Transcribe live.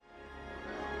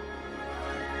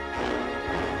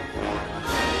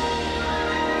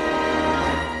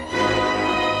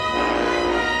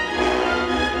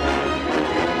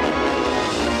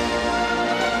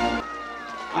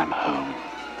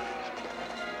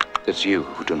It's you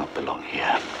who do not belong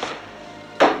here.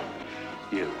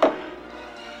 You,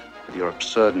 with your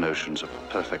absurd notions of a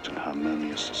perfect and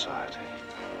harmonious society.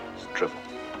 It's drivel.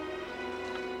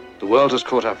 The world has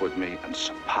caught up with me and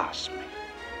surpassed me.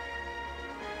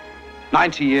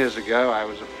 90 years ago, I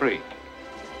was a freak.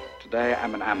 Today,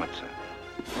 I'm an amateur.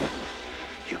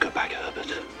 You go back,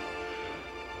 Herbert.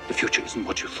 The future isn't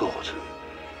what you thought.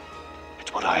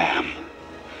 It's what I am.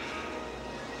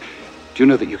 Do you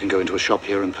know that you can go into a shop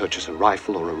here and purchase a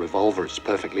rifle or a revolver? It's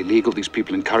perfectly legal. These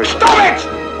people encourage... Stop it!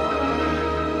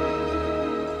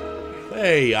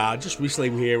 Hey, just recently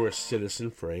we're here with Citizen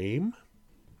Frame.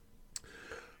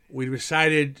 We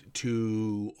decided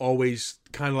to always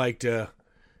kind of like to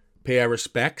pay our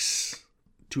respects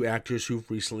to actors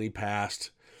who've recently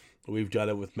passed. We've done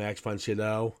it with Max von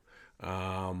Sydow.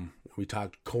 We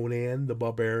talked Conan the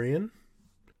Barbarian.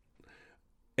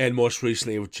 And most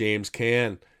recently with James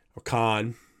Caan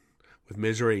with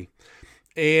Misery.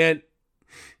 And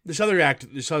this other actor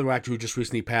who just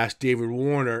recently passed, David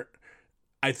Warner,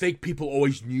 I think people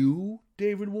always knew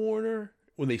David Warner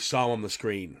when they saw him on the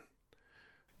screen.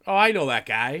 Oh, I know that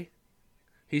guy.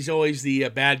 He's always the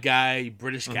bad guy,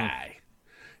 British guy,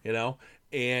 you know?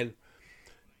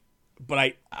 But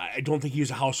I don't think he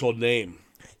was a household name.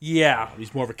 Yeah.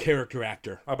 He's more of a character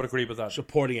actor. I would agree with that.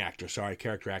 Supporting actor, sorry,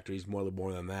 character actor. He's more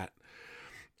than that.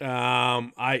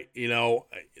 The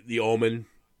Omen,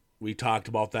 we talked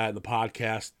about that in the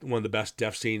podcast. One of the best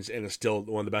death scenes, and it's still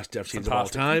one of the best death scenes of all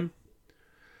time.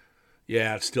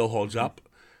 Yeah, it still holds up.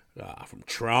 From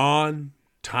Tron,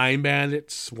 Time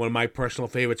Bandits, one of my personal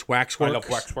favorites, Waxworks. I love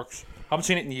Waxworks. Haven't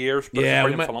seen it in years, but yeah, it's a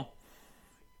brilliant film.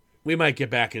 We might get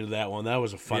back into that one. That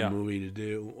was a fun movie to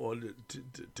do, or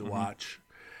to watch.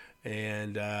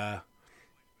 And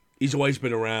he's always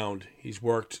been around. He's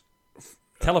worked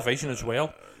television as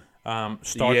well.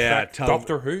 Star Trek,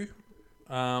 Doctor Who.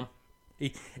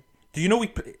 Do you know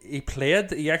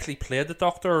he actually played the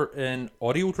Doctor in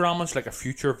audio dramas, like a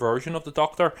future version of the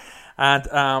Doctor. And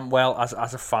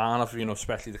as a fan of,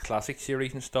 especially the classic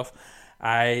series and stuff,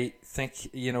 I think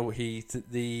he's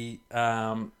the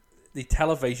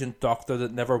television Doctor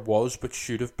that never was but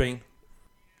should have been.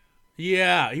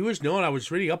 Yeah, he was known. I was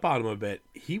reading up on him a bit.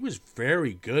 He was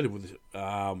very good with.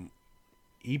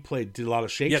 He did a lot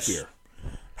of Shakespeare,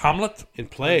 Hamlet in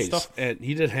plays, and stuff. And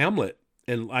he did Hamlet.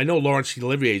 And I know Laurence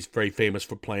Olivier is very famous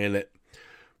for playing it,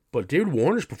 but David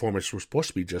Warner's performance was supposed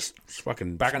to be just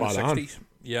fucking back spot in the on. 60s.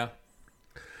 Yeah.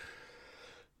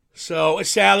 So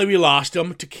sadly, we lost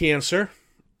him to cancer,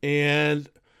 and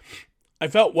I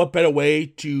felt what better way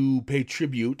to pay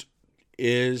tribute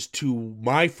is to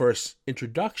my first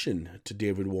introduction to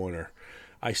David Warner.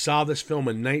 I saw this film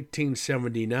in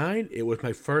 1979. It was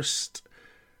my first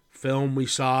film we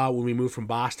saw when we moved from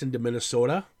Boston to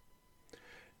Minnesota,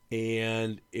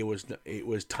 and it was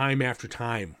Time After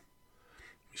Time.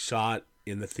 We saw it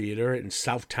in the theater, in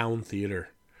Southtown Theater.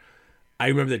 I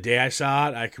remember the day I saw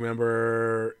it. I can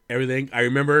remember everything. I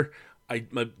remember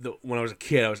when I was a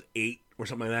kid, I was 8 or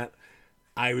something like that.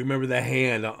 I remember the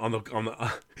hand on the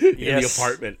in the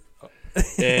apartment,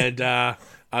 and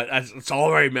it's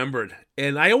all I remembered.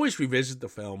 And I always revisit the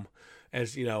film,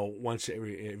 as once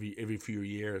every few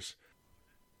years.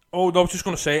 Oh, no, I was just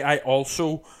going to say, I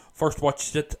also first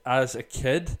watched it as a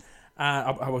kid.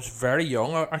 I was very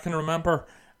young, I can remember.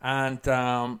 And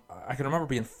I can remember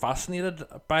being fascinated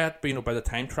by it, by the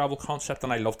time travel concept.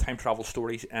 And I love time travel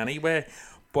stories anyway.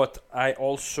 But I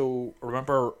also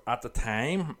remember at the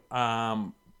time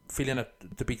feeling it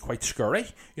to be quite scary,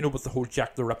 with the whole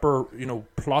Jack the Ripper,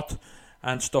 plot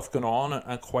and stuff going on,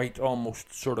 and quite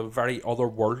almost sort of very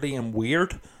otherworldly and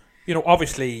weird.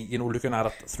 Obviously, looking at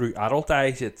it through adult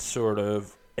eyes,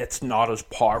 it's not as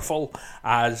powerful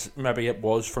as maybe it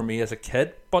was for me as a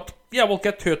kid. But yeah, we'll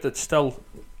get to it. It's still,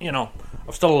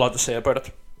 I've still a lot to say about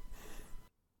it.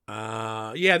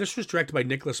 Yeah, this was directed by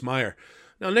Nicholas Meyer.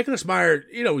 Now, Nicholas Meyer,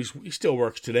 he still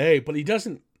works today, but he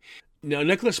doesn't. Now,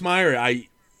 Nicholas Meyer, I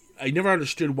never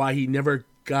understood why he never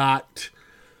got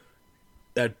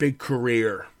that big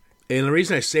career. And the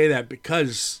reason I say that,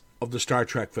 because of the Star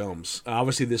Trek films.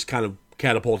 Obviously, this kind of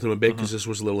catapulted him a bit because this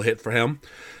was a little hit for him.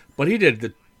 But he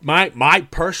did my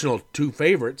personal 2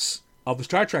 favorites of the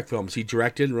Star Trek films. He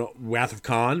directed Wrath of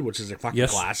Khan, which is a fucking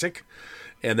classic.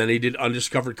 And then he did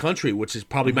Undiscovered Country, which is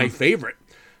probably my favorite.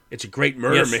 It's a great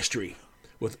murder mystery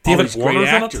with all these great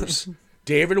actors.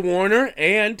 David Warner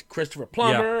and Christopher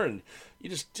Plummer, and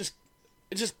it's just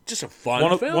a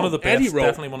fun film. One of the best,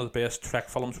 definitely one of the best Trek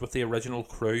films with the original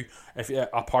crew.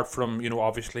 Apart from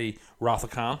obviously Wrath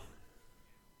of Khan.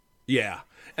 Yeah,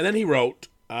 and then he wrote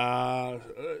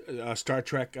Star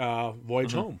Trek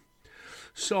Voyage Home.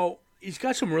 So he's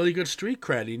got some really good street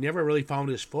cred. He never really found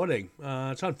his footing.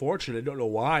 It's unfortunate. I don't know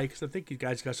why, because I think the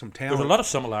guy's got some talent. There's a lot of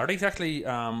similarities actually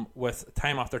with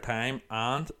Time After Time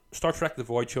and Star Trek: The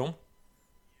Voyage Home.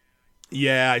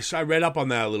 Yeah, I read up on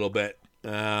that a little bit,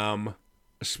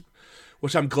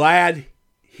 which I'm glad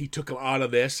he took him out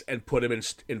of this and put him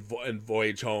in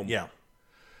Voyage Home. Yeah.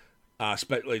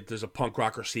 Especially there's a punk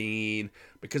rocker scene,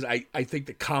 because I think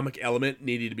the comic element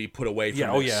needed to be put away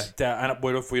from this. And it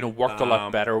would have worked a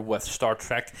lot better with Star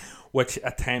Trek, which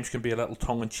at times can be a little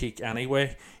tongue-in-cheek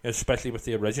anyway, especially with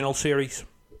the original series.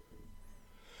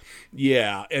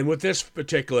 Yeah, and with this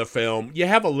particular film, you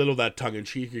have a little of that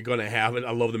tongue-in-cheek. You're going to have it.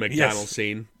 I love the McDonald's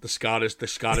scene, the Scottish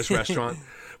restaurant,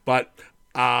 but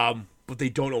they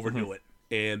don't overdo it,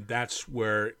 and that's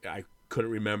where I couldn't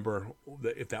remember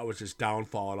if that was his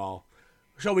downfall at all.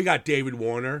 So we got David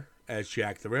Warner as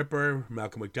Jack the Ripper,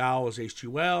 Malcolm McDowell as H.G.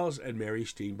 Wells, and Mary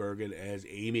Steenburgen as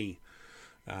Amy.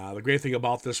 The great thing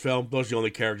about this film, those are the only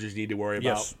characters you need to worry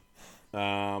about.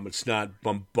 It's not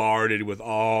bombarded with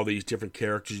all these different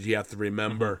characters you have to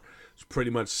remember. It's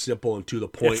pretty much simple and to the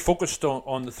point. It's focused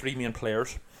on the three main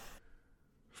players.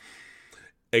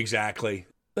 Exactly.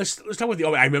 Let's talk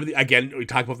about I remember again. We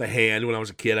talked about the hand when I was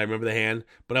a kid. I remember the hand,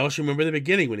 but I also remember the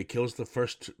beginning when he kills the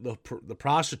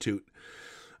prostitute.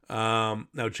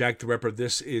 Now, Jack the Ripper.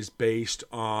 This is based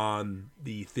on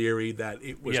the theory that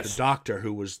it was the doctor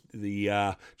who was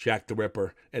the Jack the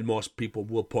Ripper, and most people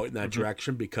will point in that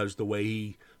direction because the way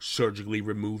he surgically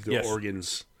removed their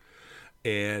organs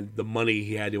and the money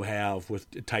he had to have with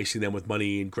enticing them with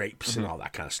money and grapes and all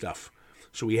that kind of stuff.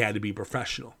 So he had to be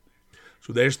professional.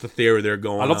 So there's the theory they're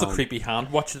going on. I love the creepy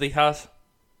hand watch that he has.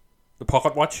 The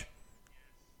pocket watch.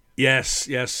 Yes.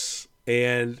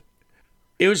 And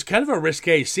it was kind of a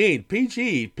risque scene.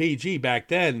 PG back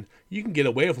then, you can get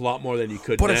away with a lot more than you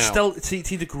could now. But it's still, see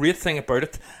the great thing about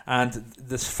it, and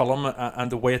this film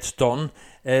and the way it's done,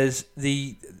 is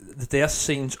the death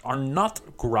scenes are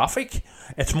not graphic.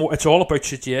 It's all about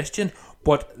suggestion,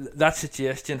 but that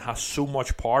suggestion has so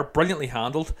much power, brilliantly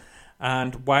handled.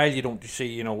 And while you don't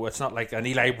see, it's not like an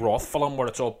Eli Roth film where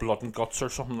it's all blood and guts or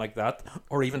something like that,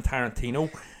 or even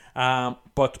Tarantino.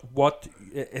 But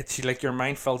it's like your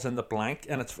mind fills in the blank,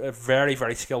 and it's very,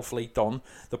 very skillfully done.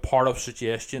 The part of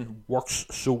suggestion works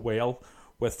so well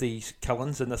with these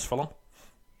killings in this film.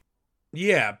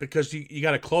 Yeah, because you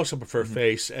got a close up of her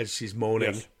face as she's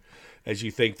moaning, as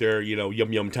you think they're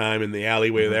yum time in the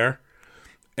alleyway there,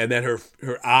 and then her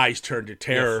eyes turn to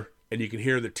terror, and you can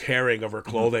hear the tearing of her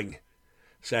clothing.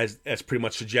 So that's pretty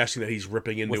much suggesting that he's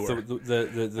ripping into her.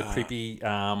 The creepy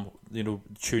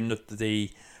tune that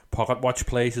the pocket watch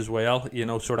plays as well,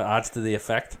 sort of adds to the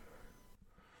effect.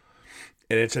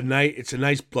 And it's a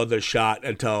nice bloodless shot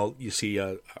until you see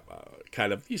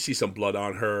you see some blood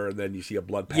on her, and then you see a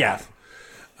blood path.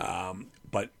 Yeah.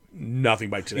 But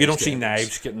nothing by today's You don't see standards.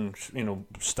 knives getting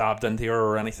stabbed into her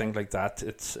or anything like that.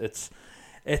 It's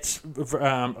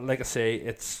like I say,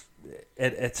 it's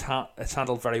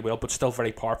handled very well, but still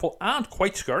very powerful and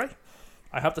quite scary.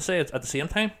 I have to say, at the same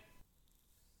time.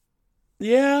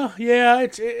 Yeah,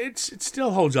 it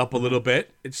still holds up a little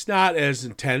bit. It's not as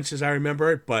intense as I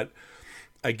remember it, but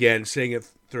again, seeing it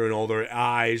through an older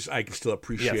eyes, I can still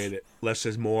appreciate it. Less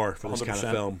is more for this 100%. Kind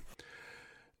of film.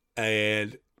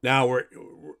 And now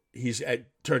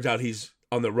turns out he's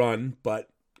on the run, but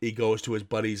he goes to his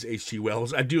buddies H.G.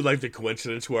 Wells. I do like the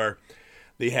coincidence where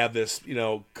they have this,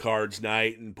 cards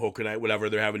night and poker night, whatever.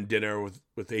 They're having dinner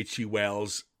with H.G.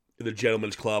 Wells, the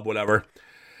Gentleman's Club, whatever.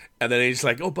 And then he's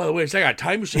like, oh, by the way, I got a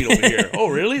time machine over here. Oh,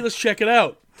 really? Let's check it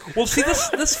out. Well, see,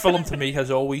 this film to me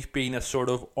has always been a sort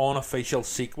of unofficial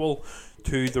sequel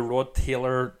to the Rod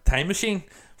Taylor Time Machine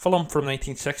film from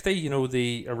 1960,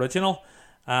 the original,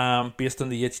 based on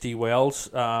the H.G.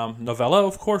 Wells novella,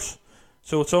 of course.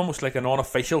 So it's almost like an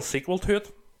unofficial sequel to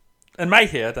it. In my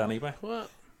head, anyway. Well,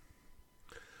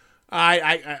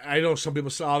 I know some people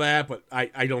saw that, but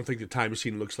I don't think the Time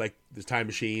Machine looks like the Time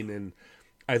Machine, and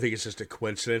I think it's just a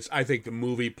coincidence. I think the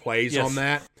movie plays on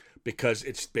that because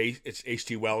it's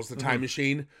H.G. Wells, the Time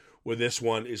Machine, where this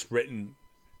one is written.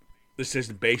 This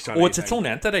isn't based on. Oh, it's its own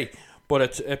entity, but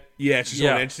it's its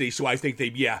own entity. So I think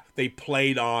they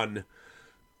played on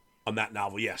that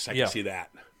novel. Yes, I can see that.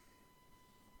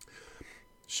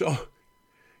 So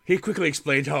he quickly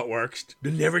explains how it works.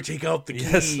 Never take out the key.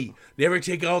 Yes. Never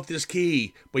take out this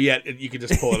key. But yet you can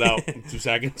just pull it out in 2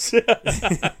 seconds.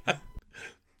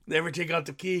 Never take out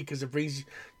the key because it brings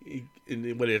you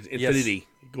infinity.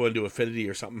 Yes. Go into infinity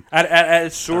or something. And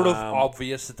it's sort of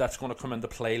obvious that that's going to come into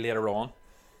play later on.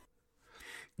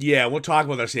 Yeah, we'll talk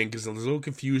about that scene because there's a little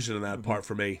confusion in that part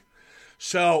for me.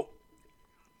 So,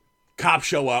 cops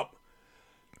show up.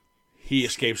 he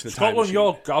escapes in the time Scotland, machine.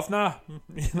 y'all governor.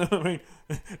 You know what I mean?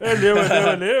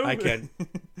 Hello. I can.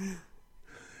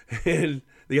 And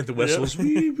they get the whistles,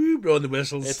 blowing the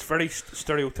whistles. It's very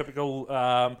stereotypical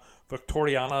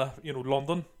Victoriana,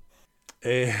 London.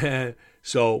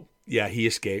 So yeah, he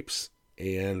escapes,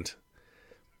 and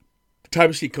the time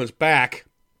machine comes back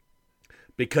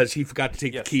because he forgot to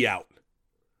take the key out.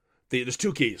 There's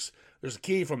two keys. There's a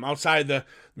key from outside the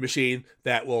machine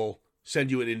that will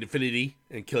send you into infinity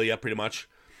and kill you pretty much.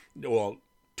 Well,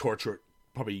 torture,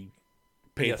 probably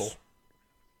painful. Yes.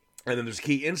 And then there's a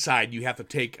key inside you have to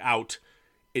take out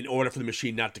in order for the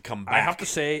machine not to come back. I have to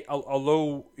say,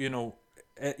 although,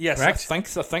 yes, Correct?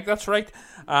 I think that's right.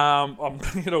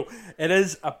 It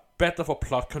is a bit of a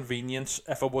plot convenience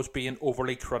if I was being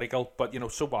overly critical, but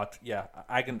so what? Yeah,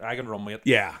 I can run with it.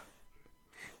 Yeah.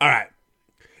 All right.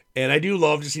 And I do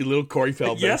love to see little Corey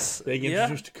Feldman. Yes, being yeah.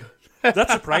 introduced to.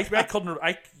 That surprised me.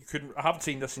 I haven't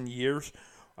seen this in years,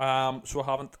 so I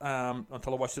haven't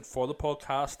until I watched it for the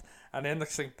podcast. And then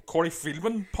next thing, Corey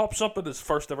Feldman pops up in his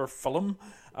first ever film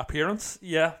appearance.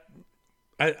 Yeah,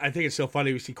 I think it's so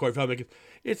funny we see Corey Feldman.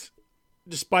 It's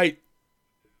despite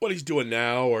what he's doing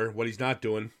now or what he's not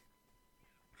doing,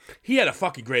 he had a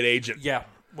fucking great agent. Yeah,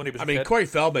 when he was. I mean, Corey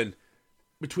Feldman,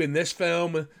 between this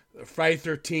film, Friday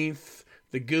 13th,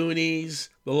 The Goonies,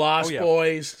 The Lost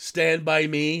Boys, Stand By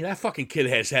Me, that fucking kid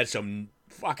has had some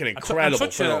fucking incredible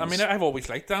films. I've always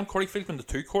liked Corey Feldman, the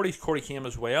two Corey came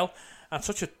as well. And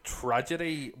such a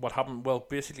tragedy, what happened, well,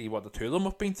 basically what the two of them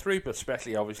have been through, but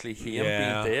especially, obviously, him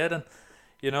being dead. And,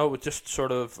 it just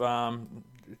sort of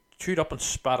chewed up and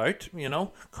spat out,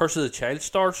 Curse of the Child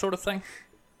Star sort of thing.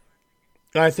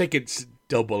 I think it's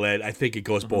double-edged. I think it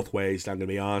goes both ways, I'm going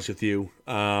to be honest with you.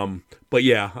 But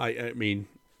yeah, I mean,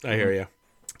 I hear you.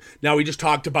 Now, we just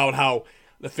talked about how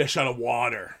the fish out of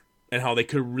water and how they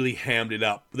could have really hammed it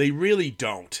up. They really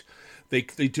don't. They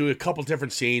do a couple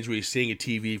different scenes where you're seeing a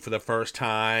TV for the first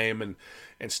time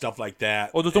and stuff like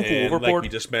that. Oh, they don't go overboard? Like we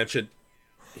just mentioned,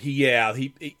 he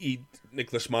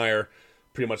Nicholas Meyer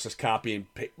pretty much just copied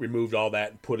and removed all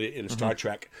that and put it in Star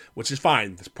Trek, which is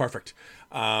fine. That's perfect.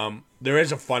 There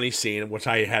is a funny scene, which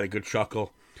I had a good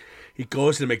chuckle. He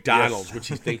goes to McDonald's, which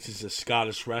he thinks is a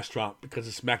Scottish restaurant because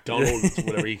it's McDonald's,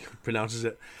 whatever he pronounces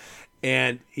it.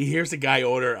 And he hears the guy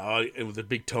order with a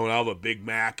big tone, a Big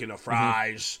Mac and a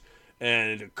fries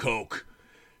and a Coke.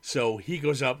 So he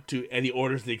goes up to, and he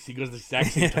orders he goes the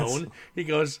exact same tone. He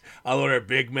goes, I'll order a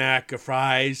Big Mac, a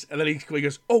fries, and then he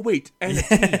goes, oh wait, and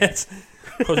because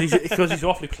he's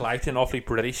awfully polite and awfully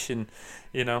British, and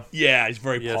yeah, he's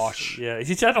very posh. Yeah, he's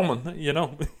a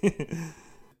gentleman,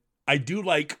 I do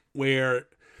like where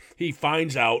he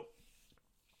finds out,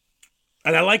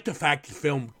 and I like the fact the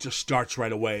film just starts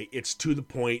right away. It's to the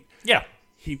point. Yeah.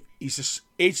 He's just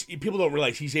people don't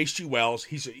realize he's H.G. Wells.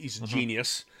 He's a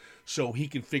genius, so he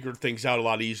can figure things out a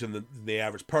lot easier than the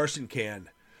average person can.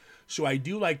 So I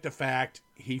do like the fact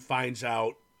he finds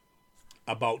out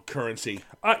about currency.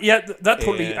 That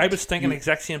totally. I was thinking the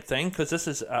exact same thing because this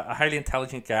is a highly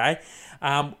intelligent guy.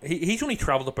 He's only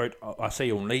travelled about, I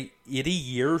say only 80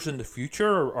 years in the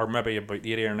future, or maybe about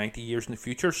 80 or 90 years in the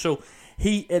future. So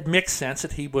it makes sense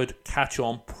that he would catch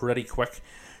on pretty quick.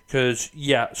 Because,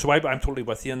 so I'm totally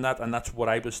with you in that, and that's what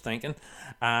I was thinking.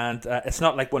 And it's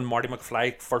not like when Marty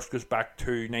McFly first goes back to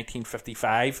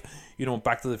 1955,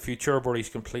 Back to the Future, where he's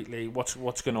completely,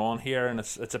 what's going on here? And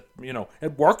it's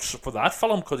it works for that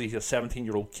film because he's a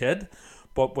 17-year-old kid.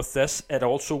 But with this, it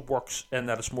also works in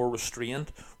that it's more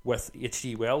restrained with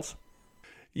H.G. Wells.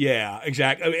 Yeah,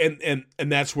 exactly. And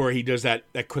that's where he does that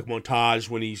quick montage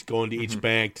when he's going to each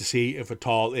bank to see if a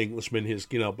tall Englishman is,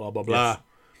 blah, blah, blah. Yes.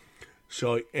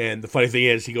 So, and the funny thing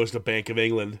is, he goes to the Bank of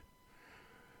England,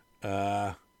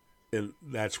 and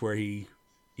that's where he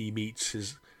meets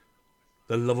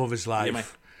the love of his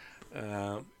life,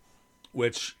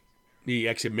 which he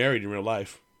actually married in real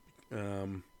life.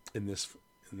 Well,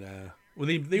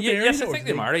 they married. Yes, I think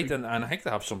they married, and I think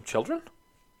they have some children.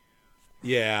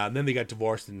 Yeah, and then they got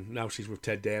divorced, and now she's with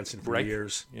Ted Danson for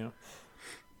years. Yeah,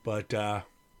 but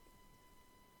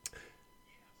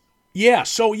yeah,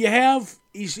 so you have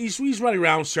he's running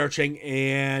around searching,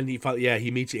 and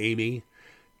he meets Amy,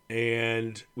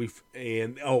 and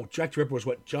Jack the Ripper was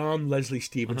what? John Leslie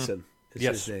Stevenson is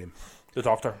his name. The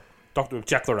Dr.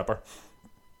 Jack the Ripper.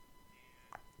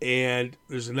 And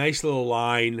there's a nice little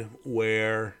line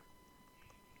where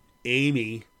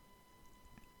Amy,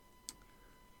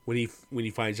 when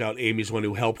he finds out Amy's the one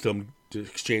who helped him to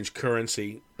exchange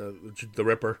currency, the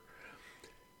Ripper,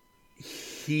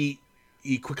 he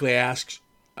quickly asks,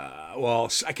 I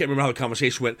can't remember how the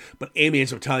conversation went, but Amy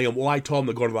ends up telling him, well, I told him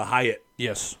to go to the Hyatt.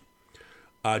 Yes.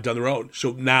 down the road.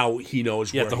 So now he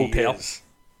knows where the he hotel. is.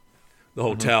 The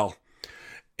hotel.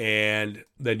 And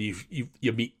then you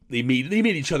meet they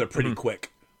meet each other pretty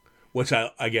quick, which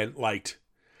I again liked.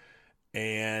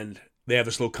 And they have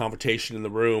this little confrontation in the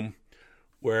room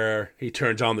where he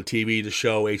turns on the TV to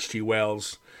show H.G.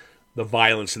 Wells the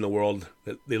violence in the world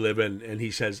that they live in, and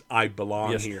he says, "I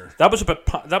belong here." That was a bit.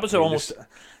 That was almost.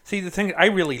 See, the thing I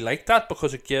really liked that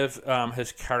because it gave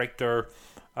his character,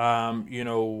 he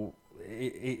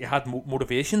had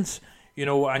motivations,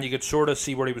 and you could sort of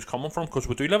see where he was coming from because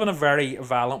we do live in a very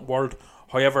violent world.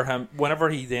 However, whenever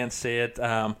he then said,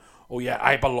 "Oh yeah,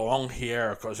 I belong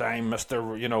here because I'm Mister,"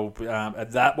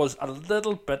 that was a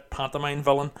little bit pantomime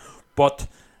villain, but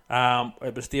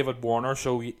it was David Warner,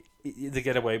 so they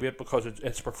get away with it because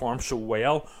it's performed so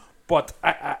well. But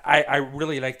I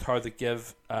really liked how they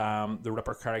give the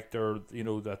Ripper character,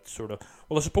 that sort of...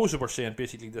 Well, I suppose we're saying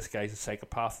basically this guy's a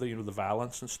psychopath, the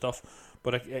violence and stuff.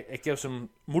 But it gives him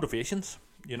motivations,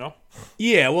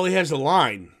 Yeah, well, he has a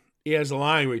line. He has a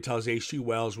line where he tells H.G.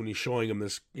 Wells when he's showing him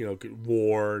this,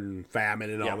 war and famine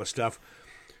and all this stuff.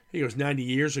 He goes, 90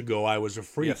 years ago, I was a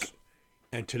freak. Yes.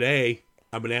 And today,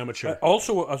 I'm an amateur.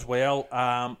 Also, as well,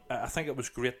 I think it was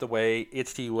great the way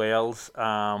H.G. Wells...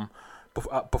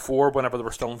 before, whenever they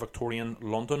were still in Victorian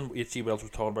London, H.G. Wells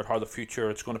was talking about how the future,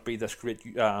 it's going to be this great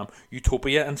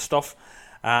utopia and stuff.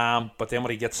 But then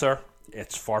when he gets there,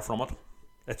 it's far from it.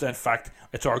 It's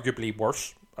arguably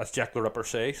worse, as Jack the Ripper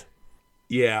says.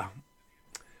 Yeah.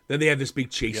 Then they have this big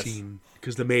chase scene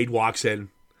because the maid walks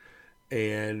in,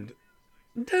 and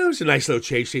that was a nice little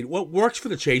chase scene. What works for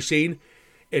the chase scene?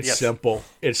 It's simple.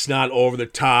 It's not over the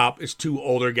top. It's two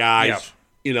older guys.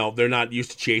 Yeah. They're not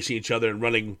used to chasing each other and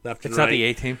running left and It's right. not the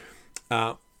A-team.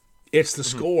 It's the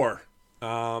score.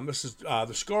 This is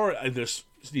the score. There's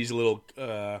these little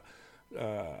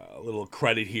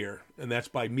credit here, and that's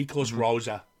by Miklos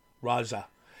Raza,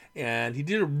 and he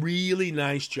did a really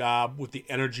nice job with the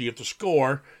energy of the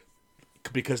score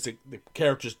because the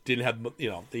characters didn't have,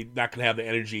 they're not going to have the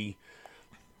energy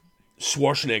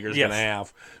Schwarzenegger's going to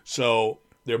have, so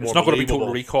they're more. It's not going to be believable.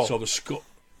 Total Recall. So the score.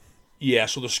 Yeah,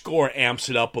 so the score amps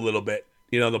it up a little bit.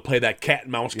 They'll play that cat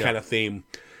and mouse kind of theme,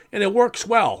 and it works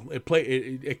well.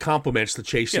 It complements the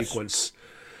chase sequence.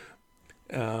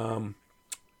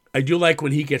 I do like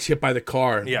when he gets hit by the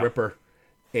car, Ripper,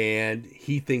 and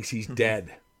he thinks he's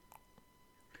dead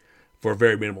for a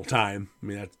very minimal time. I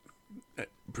mean, that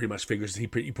pretty much figures he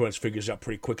pretty much figures out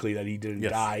pretty quickly that he didn't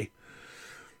die.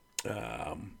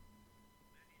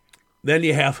 Then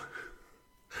you have.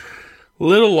 A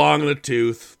little long in the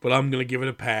tooth, but I'm going to give it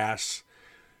a pass.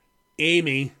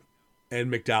 Amy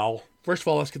and McDowell. First of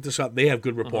all, let's get this up. They have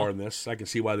good rapport in this. I can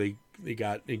see why they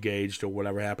got engaged or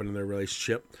whatever happened in their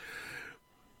relationship.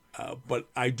 But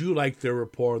I do like their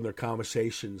rapport and their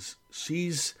conversations.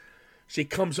 She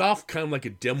comes off kind of like a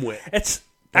dimwit.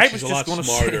 I was just going to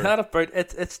say that about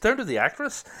it. It's down to the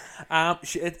actress.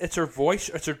 It's her voice.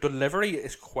 It's her delivery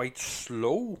is quite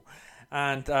slow,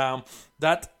 and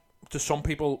that. To some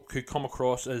people could come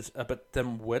across as a bit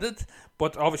dim-witted,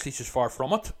 but obviously she's far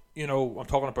from it. I'm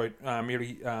talking about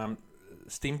Mary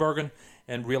Steenburgen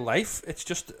in real life. It's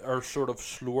just her sort of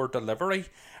slower delivery.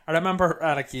 I remember,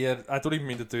 and again, I don't even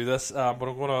mean to do this, but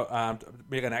I'm going to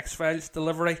make an X-Files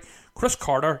delivery. Chris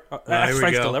Carter,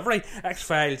 X-Files delivery,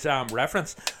 X-Files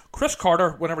reference. Chris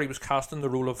Carter, whenever he was casting the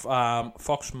role of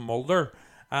Fox Mulder,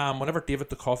 whenever David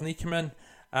Duchovny came in,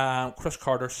 Chris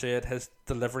Carter said his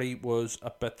delivery was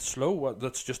a bit slow.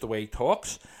 That's just the way he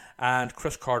talks. And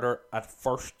Chris Carter at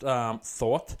first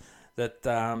thought that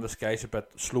this guy's a bit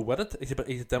slow-witted. He's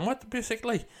a dimwit,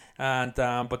 basically. And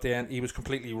but then he was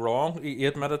completely wrong. He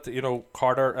admitted,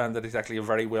 Carter, and that he's actually a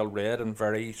very well-read and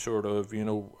very sort of,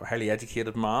 highly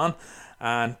educated man.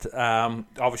 And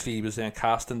obviously he was then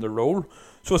cast in the role.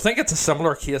 So I think it's a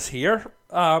similar case here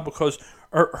because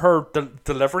her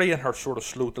delivery and her sort of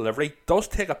slow delivery does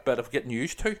take a bit of getting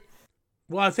used to.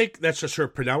 Well, I think that's just her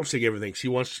pronouncing everything.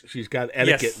 She's got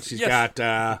etiquette. And she's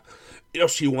got,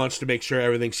 she wants to make sure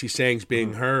everything she's saying is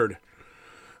being heard.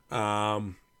 What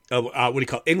do you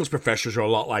call it? English professors are a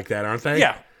lot like that, aren't they?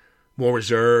 Yeah. More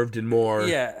reserved and more,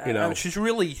 she's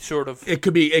really sort of... It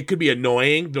could be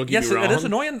annoying, don't get me wrong. Yes, it is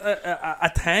annoying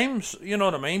at times, you know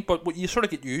what I mean? But you sort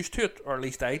of get used to it, or at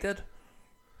least I did.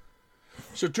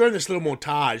 So during this little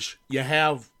montage, you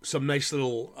have some nice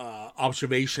little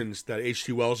observations that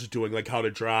H.G. Wells is doing, like How to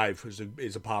Drive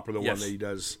is a popular one that he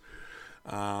does.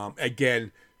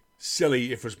 Again,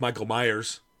 silly if it was Michael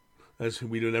Myers, as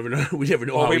we never know how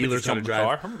he learns how to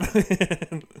drive.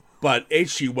 But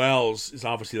H.G. Wells is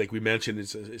obviously, like we mentioned,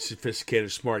 is a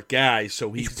sophisticated, smart guy.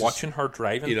 So he's watching her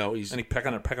driving. He's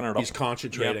picking it up. He's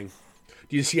concentrating. Yep.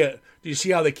 Do you see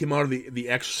how they came out of the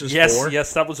Exorcist Yes, 4?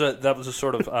 yes, that was a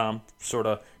sort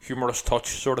of humorous touch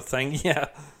sort of thing. Yeah.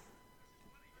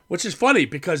 Which is funny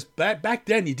because back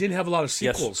then you didn't have a lot of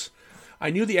Yes. sequels. I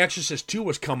knew The Exorcist 2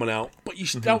 was coming out, but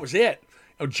that was it.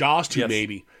 Or Jaws 2 Yes.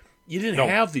 maybe. You didn't No.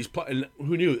 have these. And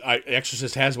who knew?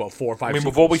 Exorcist has about 4 or 5 I mean,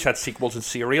 sequels. we've always had sequels and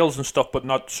serials and stuff, but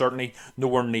not certainly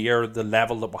nowhere near the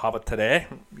level that we have it today.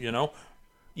 You know.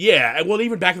 Yeah, and well,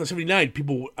 even back in the 79,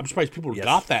 I'm surprised people Yes.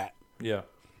 got that, Yeah.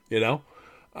 you know?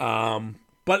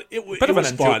 But it Bit of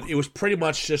was an fun. in-joke. It was pretty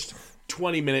much just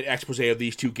 20-minute expose of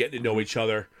these two getting to know each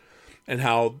other and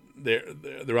how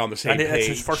they're on the same And page. it's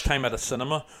his first time at a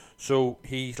cinema, so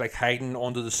he's like hiding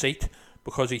under the seat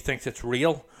because he thinks it's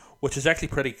real, which is actually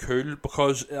pretty cool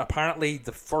because apparently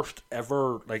the first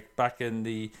ever, like back in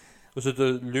was it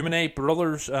the Lumiere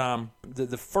brothers,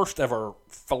 the first ever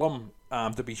film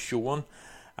to be shown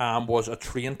was a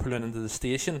train pulling into the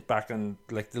station back in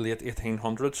like the late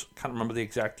 1800s. Can't remember the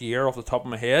exact year off the top of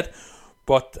my head,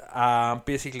 but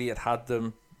basically it had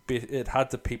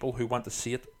the people who went to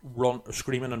see it run,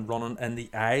 screaming and running in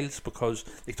the aisles because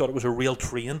they thought it was a real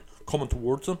train coming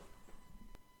towards them.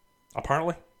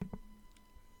 Apparently.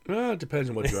 Well, it depends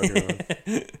on what drug you're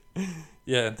on.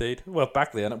 Yeah, indeed. Well,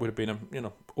 back then it would have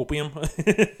been opium.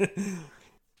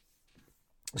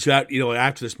 So,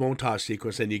 after this montage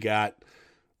sequence, then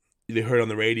they heard on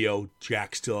the radio,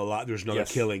 Jack's still alive. There's another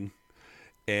Yes. killing.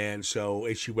 And so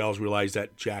H.G. Wells realized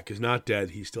that Jack is not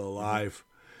dead. He's still alive.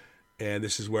 And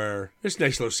this is where, this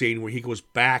nice little scene where he goes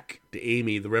back to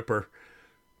Amy, the Ripper,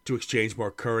 to exchange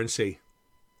more currency.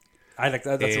 I like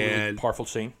that. That's a really And- powerful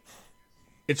scene.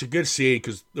 It's a good scene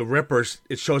because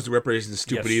it shows the Ripper isn't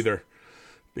stupid Yes. either.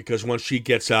 Because once she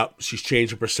gets up, she's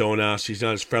changed her persona. She's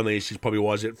not as friendly as she probably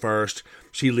was at first.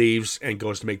 She leaves and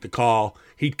goes to make the call.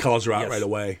 He calls her out Yes. right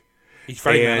away. He's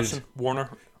very and- menacing, Warner.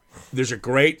 There's a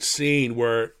great scene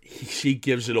where she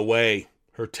gives it away.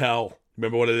 Her tell.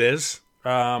 Remember what it is?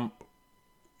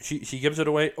 She gives it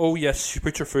away. Oh yes, she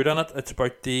puts her foot on it. It's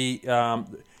about the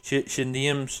she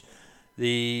names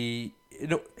the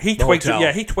he The twigs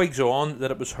hotel. he twigs on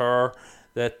that it was her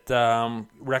that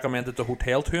recommended the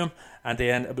hotel to him, and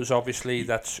then it was obviously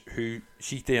that's who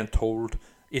she then told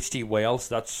H.G. Wells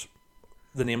that's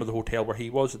the name of the hotel where he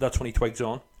was. That's when he twigs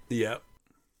on. Yeah.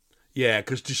 Yeah,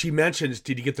 because she mentions,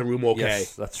 did you get the room okay?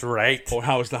 Yes, that's right. Or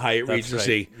how was the Hyatt That's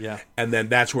Regency? right, yeah. And then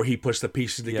that's where he puts the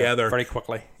pieces Yeah, together. very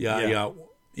quickly.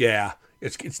 Yeah.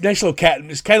 It's nice little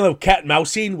it's kind of a cat and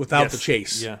mouse scene without Yes, the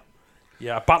chase.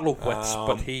 Yeah, a battle of wits,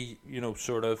 but he,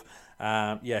 sort of,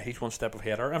 he's one step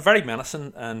ahead of her, and very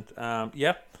menacing, and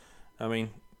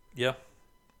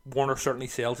Warner certainly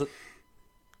sells it.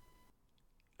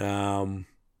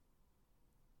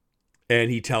 And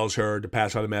he tells her to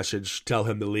pass on a message, tell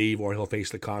him to leave or he'll face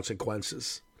the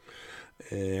consequences.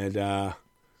 And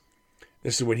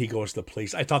this is when he goes to the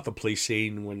police. I thought the police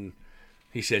scene when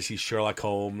he says he's Sherlock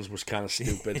Holmes was kind of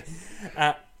stupid.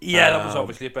 That was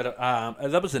obviously a bit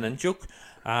of, that was an in-joke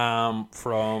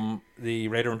from the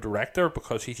writer and director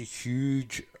because he's a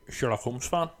huge Sherlock Holmes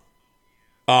fan.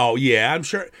 Oh, yeah, I'm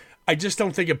sure. I just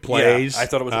don't think it plays. Yeah, I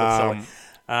thought it was a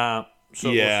bit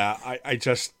silly. I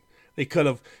just, they could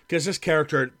have, because this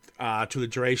character, to the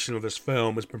duration of this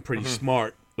film, has been pretty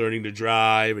smart, learning to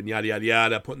drive and yada, yada,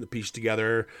 yada, putting the piece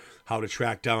together, how to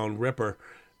track down Ripper.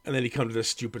 And then he comes to this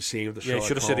stupid scene with the Yeah, Sherlock he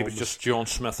should have said he was Holmes. just John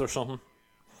Smith or something.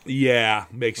 Yeah,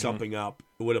 make something up.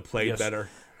 It would have played Yes. better.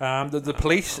 The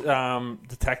police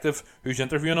detective who's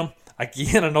interviewing him,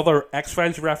 again another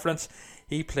X-Files reference.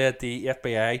 He played the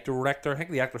FBI director. I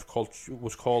think the actor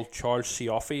was called Charles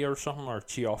Cioffi or something, or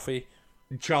Cioffi.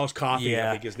 Charles Coffey,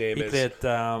 I think his name he is. played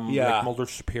like Mulder's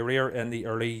superior in the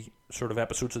early sort of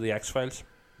episodes of the X-Files.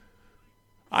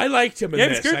 I liked him in Yeah,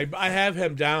 he was this. good. I have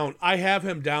him down. I have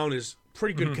him down as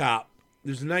pretty good cop.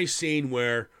 There's a nice scene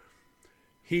where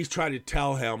he's trying to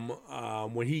tell him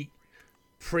when he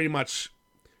pretty much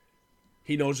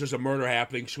he knows there's a murder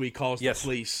happening, so he calls Yes. the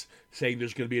police saying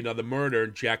there's going to be another murder.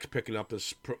 And Jack's picking up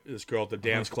this girl at the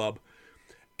dance club,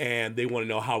 and they want to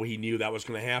know how he knew that was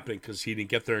going to happen because he didn't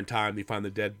get there in time. They find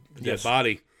the dead Yes.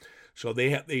 body, so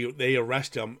they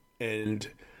arrest him, and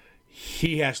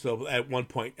he has to at one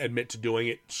point admit to doing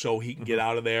it so he can get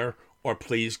out of there. Or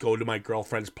please go to my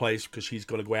girlfriend's place because she's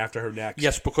going to go after her next.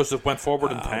 Yes, because it went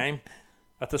forward in time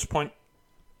at this point.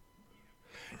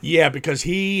 Yeah, because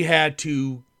he had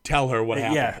to tell her what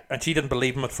happened. Yeah, and she didn't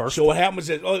believe him at first. So what happens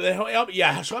is, so help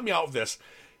me out with this.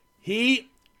 He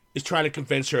is trying to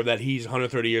convince her that he's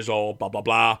 130 years old, blah, blah,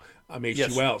 blah. I'm H.G.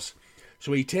 Yes. Wells.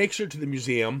 So he takes her to the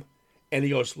museum, and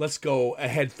he goes, let's go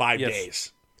ahead 5 Yes.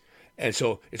 days. And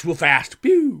so it's real fast.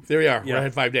 Pew! There we are. Yeah. We're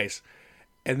ahead 5 days.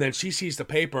 And then she sees the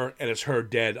paper, and it's her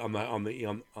dead on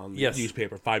the Yes.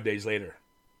 newspaper 5 days later.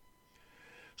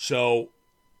 So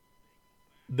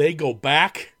they go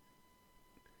back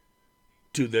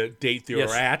to the date they Yes.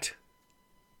 were at.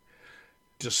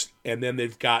 And then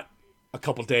they've got a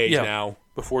couple days Yeah. now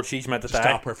Before she's meant to to die.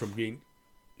 stop her from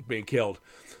being killed.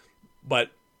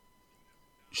 But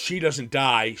she doesn't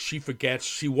die. She forgets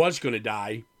she was going to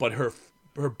die, but her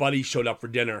buddy showed up for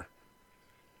dinner,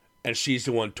 and she's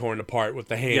the one torn apart with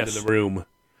the hand Yes. in the room.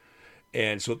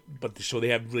 And so they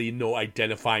have really no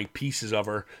identifying pieces of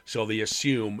her, so they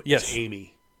assume Yes. it's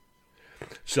Amy.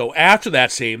 So after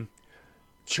that scene,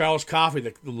 Charles Coffey,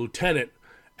 the lieutenant,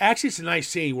 actually it's a nice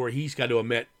scene where he's got to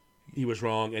admit he was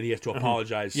wrong and he has to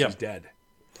apologize. Yeah. He's dead.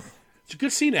 It's a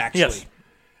good scene, actually. Yes.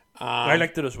 I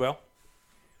liked it as well.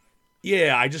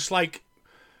 Yeah, I just like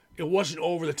it wasn't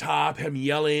over the top, him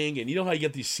yelling, and you know how you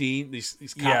get these scenes,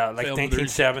 these cop Yeah, like films where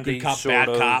there's 1970s good cop, sort bad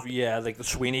of. cop. Yeah, like the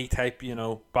Sweeney type,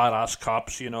 badass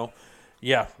cops,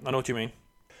 Yeah, I know what you mean.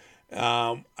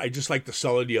 I just like the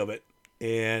subtlety of it,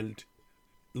 and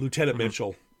Lieutenant Mm-hmm.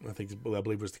 Mitchell, I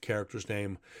believe was the character's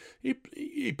name.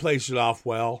 He plays it off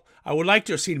well. I would like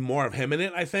to have seen more of him in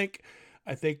it. I think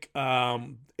it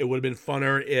would have been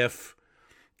funner if,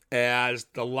 as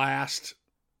the last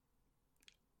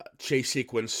chase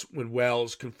sequence when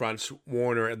Wells confronts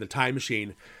Warner and the time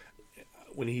machine,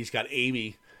 when he's got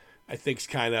Amy, I think it's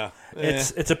kind of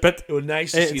It's a bit. it was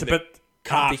nice to see It's a the bit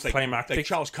cops anticlimactic. like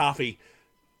Charles Coffey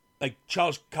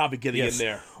getting Yes. in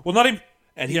there. Well, not even.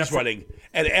 And he's Yeah, running.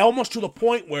 And almost to the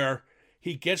point where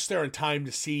he gets there in time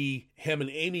to see him and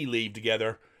Amy leave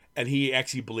together, and he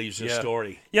actually believes his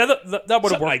story. Yeah, that would have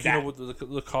Something worked, like with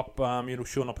the cop,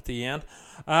 showing up at the end.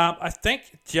 I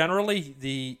think generally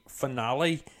the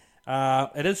finale,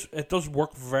 it does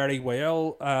work very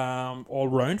well, all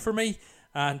round for me,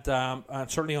 and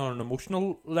certainly on an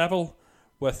emotional level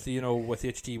with with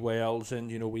H.G. Wells and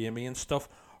Amy and stuff.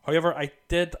 However, I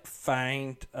did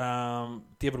find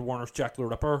David Warner's Jack the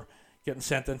Ripper getting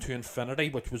sent into infinity,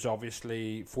 which was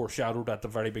obviously foreshadowed at the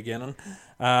very beginning.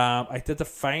 I did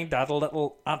find that a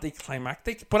little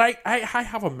anticlimactic, but I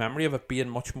have a memory of it being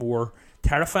much more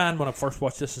terrifying when I first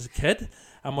watched this as a kid.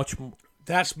 And much.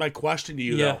 That's my question to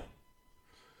you, Yeah. though.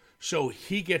 So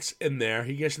he gets in there,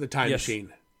 he gets in the time Yes.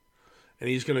 machine, and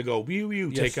he's going to go,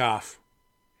 whew, take Yes. off.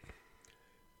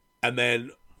 And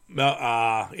then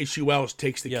H.G. Wells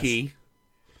takes the Yes. key,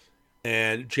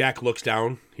 and Jack looks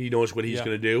down. He knows what he's Yeah.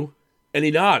 going to do, and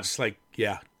he nods, like,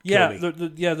 yeah, Yeah, kill me.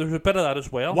 there's a bit of that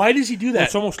as well. Why does he do that?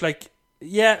 It's almost like,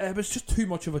 it was just too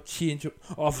much of a change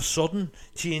of a sudden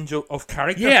change of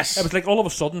character. Yes. It was like all of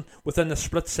a sudden, within a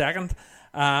split second,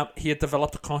 he had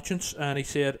developed a conscience, and he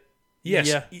said, Yes,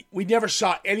 yeah. we never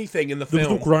saw anything in the There was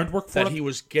film no groundwork for that it. he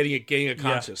was getting a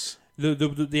conscious. There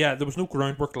was no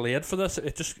groundwork laid for this.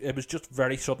 It was just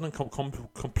very sudden and come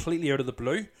completely out of the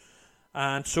blue.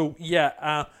 And so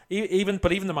even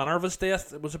the manner of his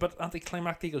death, it was a bit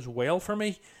anticlimactic as well for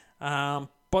me.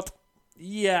 But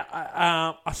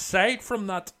aside from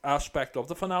that aspect of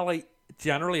the finale,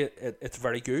 generally it's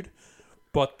very good.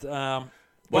 But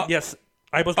yes,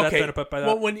 I was let down a bit by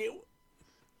that. Well,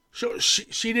 so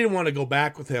she didn't want to go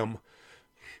back with him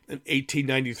in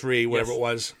 1893, whatever Yes. it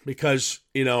was, because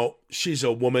she's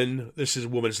a woman. This is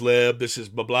woman's lib. This is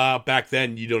blah blah. Back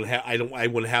then, I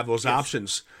wouldn't have those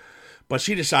options. But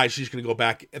she decides she's going to go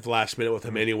back at the last minute with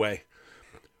him anyway.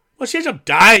 Well, she ends up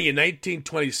dying in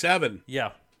 1927.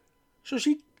 Yeah. So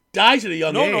she dies at a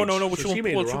young age. No. So she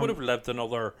made it She wrong. would have lived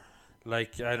another, I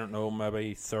don't know,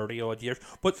 maybe 30 odd years.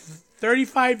 But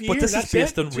 35 years. But this that's is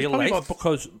based it. on She's real probably life about-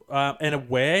 because, in a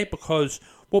way, because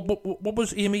what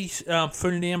was Amy's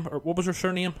full name, or what was her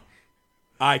surname?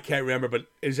 I can't remember, but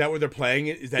is that what they're playing?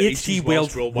 Is that H.G.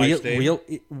 Wells' real wife's name?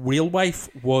 real wife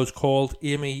was called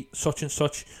Amy such and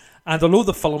such. And although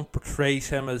the film portrays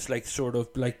him as sort of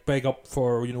big up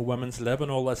for women's lib and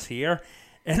all this here,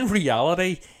 in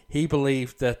reality he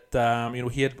believed that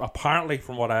he had, apparently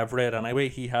from what I've read anyway,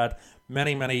 he had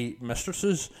many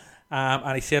mistresses,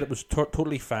 and he said it was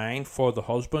totally fine for the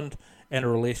husband in a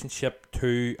relationship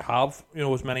to have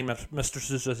as many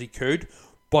mistresses as he could,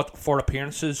 but for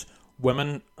appearances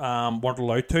women weren't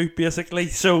allowed to, basically.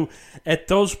 So it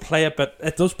does play a bit.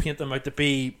 It does paint them out to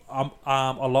be a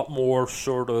lot more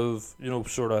sort of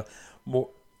more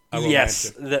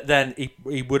than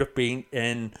he would have been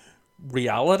in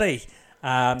reality.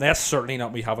 That's certainly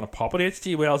not me having a pop at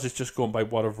H.G. Wells. It's just going by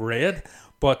what I've read.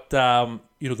 But the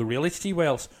real H.G.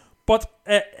 Wells. But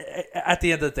at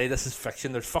the end of the day, this is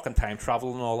fiction. There's fucking time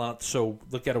travel and all that, so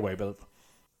they'll get away with it.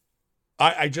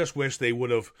 I just wish they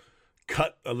would have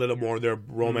cut a little more of their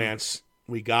romance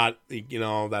We got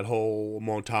that whole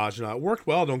montage, and it worked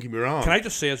well. Don't get me wrong. Can I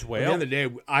just say as At well? the end of the day,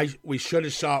 we should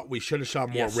have saw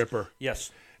more Yes. Ripper.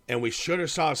 Yes. And we should have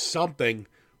saw something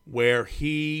where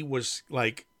he was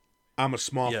like, I'm a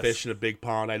small Yes. fish in a big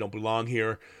pond. I don't belong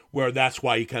here. Where that's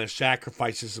why he kind of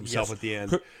sacrifices himself Yes. at the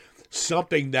end.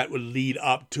 Something that would lead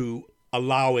up to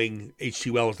allowing H.G.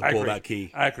 Wells to pull that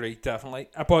key. I agree, definitely.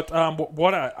 But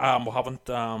what I we haven't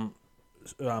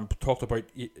talked about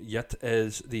yet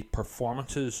is the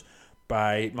performances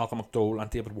by Malcolm McDowell and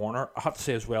David Warner. I have to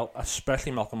say as well,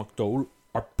 especially Malcolm McDowell,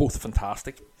 are both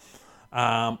fantastic.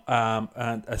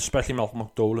 And especially Malcolm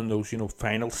McDowell in those,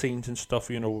 final scenes and stuff,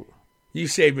 You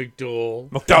say McDowell.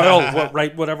 McDowell,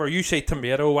 right, whatever. You say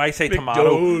tomato, I say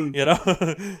tomato,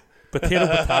 McDowell.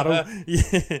 potato.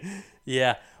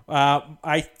 Yeah.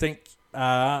 I think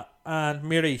and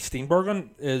Mary Steenburgen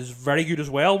is very good as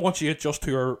well once you adjust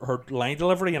to her line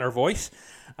delivery and her voice.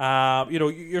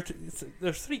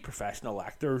 There's three professional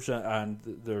actors and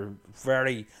they're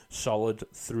very solid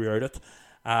throughout it.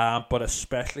 But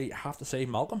especially, I have to say,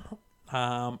 Malcolm.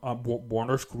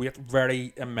 Warner's great,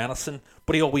 very menacing,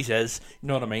 but he always is. You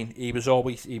know what I mean? He was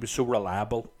so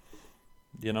reliable.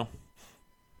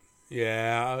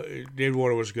 Yeah, David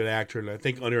Warner was a good actor, and I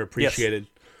think underappreciated.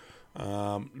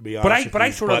 To be But honest,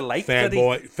 I sort of like that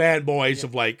fanboys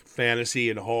of like fantasy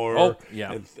and horror. Oh,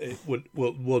 yeah.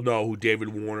 will know who David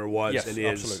Warner was Yes, and is.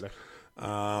 absolutely.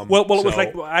 Well, it was so,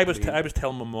 like I was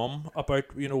telling my mum about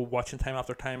watching time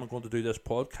after time and going to do this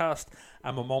podcast,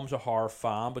 and my mum's a horror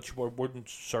fan, but she wouldn't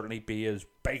certainly be as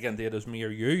big into it as me or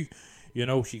you.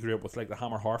 She grew up with like the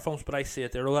Hammer horror films. But I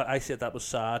said that was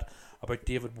sad about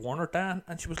David Warner, Dan,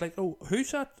 and she was like, "Oh,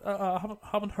 who's that? I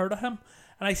haven't heard of him."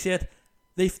 And I said,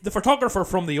 the photographer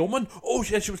from The Omen. Oh,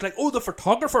 she was like, "Oh, the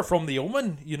photographer from The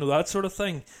Omen," that sort of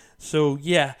thing. So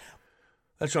yeah.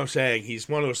 That's what I'm saying. He's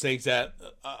one of those things that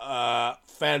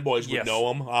fanboys would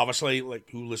know him. Obviously, like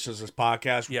who listens to this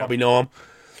podcast would probably know him.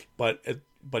 But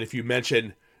if you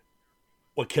mention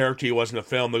what character he was in the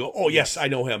film, they go, "Oh yes, I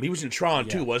know him. He was in Tron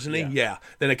too, wasn't he?" Yeah.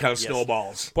 Then it kind of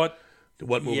snowballs. But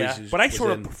what movies? Yeah, but I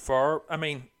sort of prefer. I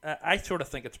mean, I sort of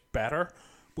think it's better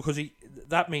because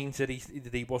that means that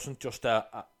he wasn't just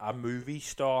a movie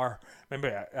star.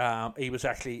 Remember, he was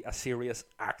actually a serious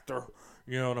actor.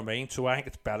 You know what I mean? So I think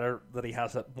it's better that he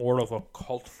has more of a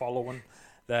cult following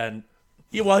than...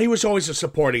 Yeah, well, he was always a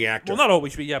supporting actor. Well, not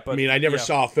always, but yeah. But, I mean, I never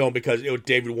saw a film because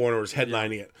David Warner was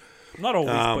headlining it. Not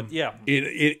always, but yeah.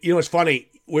 It's funny.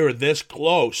 We were this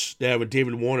close to having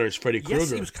David Warner as Freddy Krueger. Yes,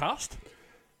 he was cast.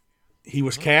 He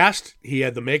was cast. He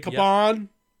had the makeup on.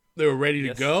 They were ready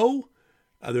to go.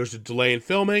 There was a delay in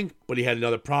filming, but he had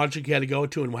another project he had to go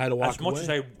to and had to walk away. As much as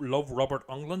I love Robert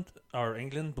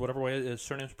Englund, whatever way his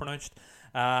surname's pronounced,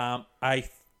 I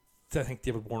think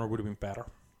David Warner would have been better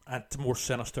and more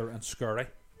sinister and scary.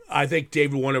 I think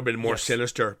David Warner would have been more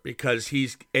sinister because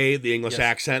he's the English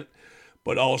accent,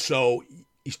 but also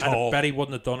he's tall. And I bet he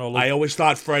wouldn't have done all. I always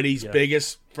thought Freddy's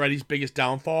biggest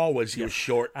downfall was he was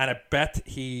short, and I bet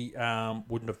he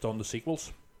wouldn't have done the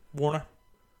sequels. Warner,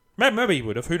 maybe he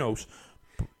would have. Who knows?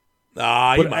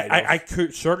 I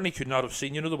certainly could not have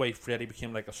seen, the way Freddy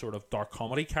became like a sort of dark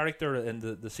comedy character in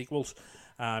the sequels,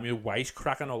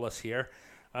 wisecracking all this here.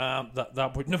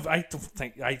 That wouldn't have. I don't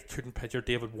think I couldn't picture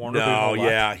David Warner. doing all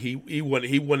that. He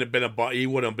wouldn't have been a part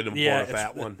of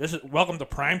that one. This is welcome to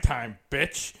prime time,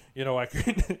 bitch. I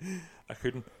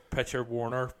couldn't picture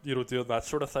Warner, doing that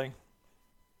sort of thing.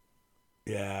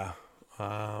 Yeah,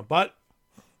 but.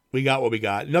 We got what we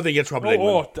got. Nothing against Robert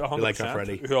Englund. 100%. Like a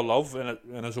Freddy. Who I love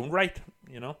in his own right,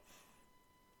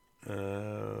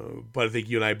 But I think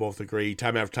you and I both agree.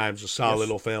 Time After Time is a solid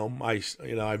little film. I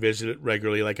visit it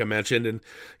regularly, like I mentioned, and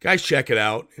guys, check it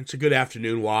out. It's a good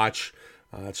afternoon watch.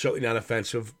 It's certainly not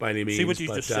offensive by any means. See what you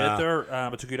just said there?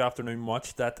 It's a good afternoon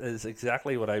watch. That is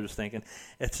exactly what I was thinking.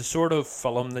 It's a sort of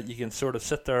film that you can sort of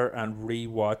sit there and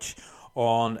re-watch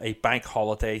on a bank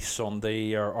holiday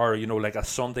Sunday or like a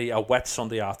wet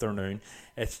Sunday afternoon.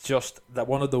 It's just that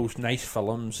one of those nice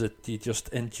films that you just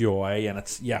enjoy, and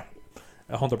it's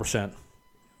 100%.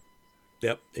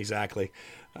 Yep, exactly.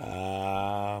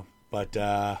 But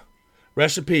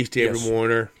rest in peace, David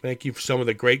Warner. Thank you for some of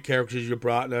the great characters you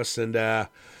brought us, and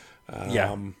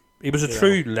he was a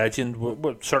true legend,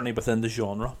 certainly within the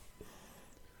genre.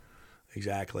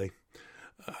 Exactly.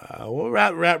 We'll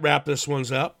wrap this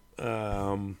one's up. It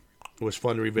was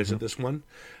fun to revisit this one.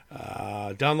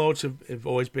 Downloads have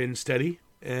always been steady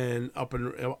and up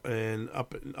and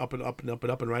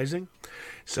rising.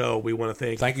 So we want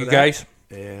to thank you for guys.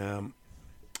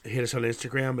 Hit us on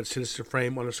Instagram at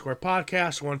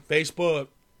SinisterFrame_podcast, on Facebook,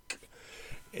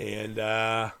 and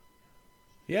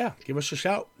yeah, give us a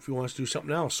shout if you want us to do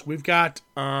something else. We've got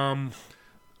one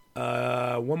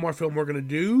more film we're going to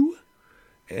do,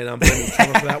 and I'm going to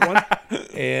channel for that one.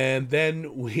 And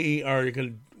then we are going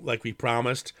to, like we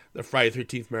promised, the Friday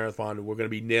 13th marathon. We're going to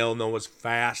be nailing those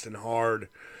fast and hard.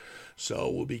 So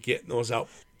we'll be getting those out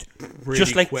pretty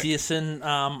Just like quick. Jason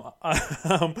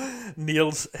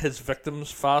nails his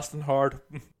victims fast and hard.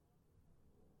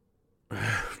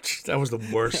 That was the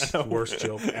worst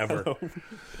joke ever.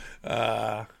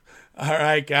 All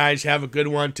right, guys, have a good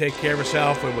one. Take care of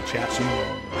yourself, and we'll chat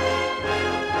soon.